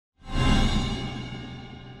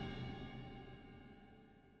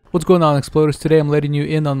What's going on, Exploders? Today I'm letting you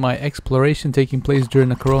in on my exploration taking place during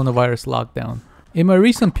the coronavirus lockdown. In my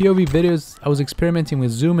recent POV videos, I was experimenting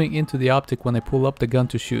with zooming into the optic when I pull up the gun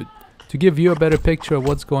to shoot, to give you a better picture of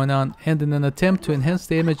what's going on, and in an attempt to enhance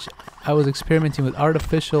the image, I was experimenting with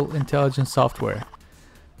artificial intelligence software.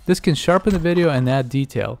 This can sharpen the video and add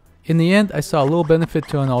detail. In the end, I saw a little benefit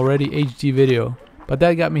to an already HD video, but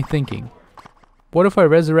that got me thinking. What if I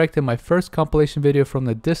resurrected my first compilation video from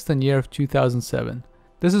the distant year of 2007?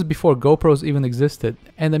 This is before GoPros even existed,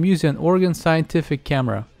 and I'm using an Oregon Scientific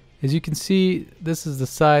camera. As you can see, this is the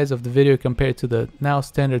size of the video compared to the now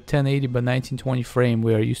standard 1080 by 1920 frame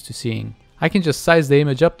we are used to seeing. I can just size the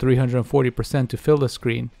image up 340% to fill the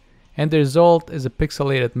screen, and the result is a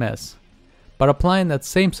pixelated mess. But applying that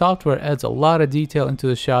same software adds a lot of detail into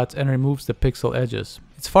the shots and removes the pixel edges.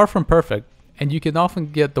 It's far from perfect, and you can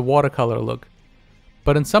often get the watercolor look.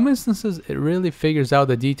 But in some instances, it really figures out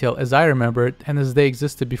the detail as I remember it and as they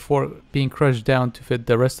existed before being crushed down to fit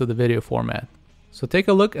the rest of the video format. So take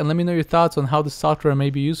a look and let me know your thoughts on how this software may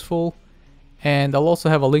be useful. And I'll also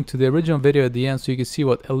have a link to the original video at the end so you can see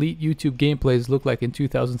what elite YouTube gameplays look like in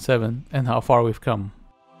 2007 and how far we've come.